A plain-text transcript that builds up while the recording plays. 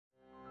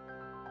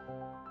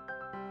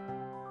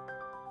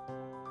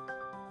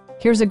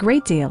Here's a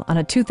great deal on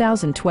a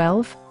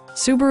 2012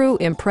 Subaru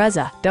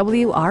Impreza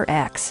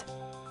WRX.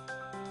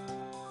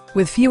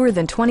 With fewer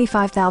than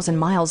 25,000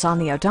 miles on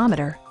the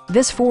odometer,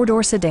 this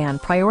four-door sedan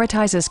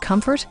prioritizes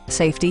comfort,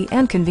 safety,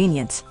 and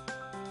convenience.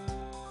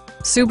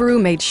 Subaru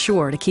made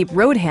sure to keep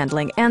road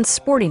handling and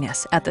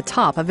sportiness at the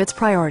top of its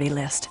priority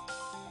list.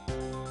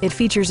 It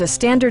features a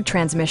standard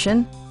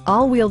transmission,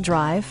 all-wheel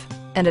drive,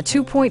 and a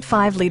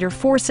 2.5-liter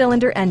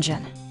four-cylinder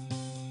engine.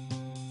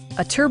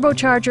 A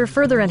turbocharger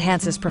further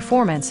enhances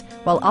performance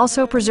while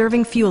also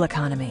preserving fuel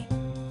economy.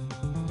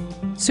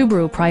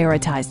 Subaru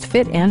prioritized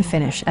fit and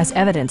finish as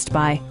evidenced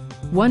by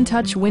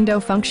one-touch window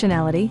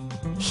functionality,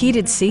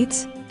 heated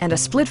seats, and a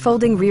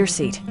split-folding rear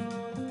seat.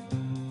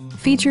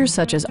 Features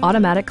such as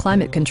automatic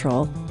climate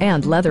control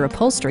and leather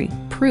upholstery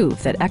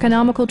prove that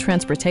economical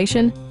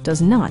transportation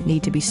does not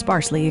need to be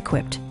sparsely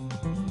equipped.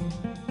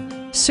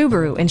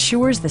 Subaru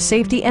ensures the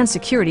safety and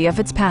security of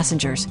its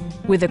passengers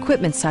with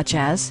equipment such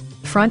as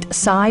front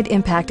side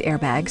impact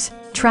airbags,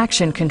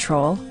 traction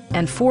control,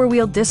 and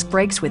four-wheel disc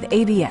brakes with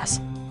ABS.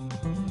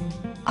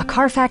 A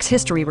Carfax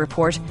history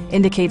report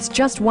indicates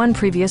just one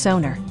previous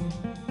owner.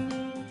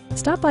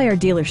 Stop by our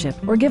dealership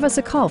or give us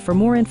a call for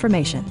more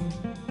information.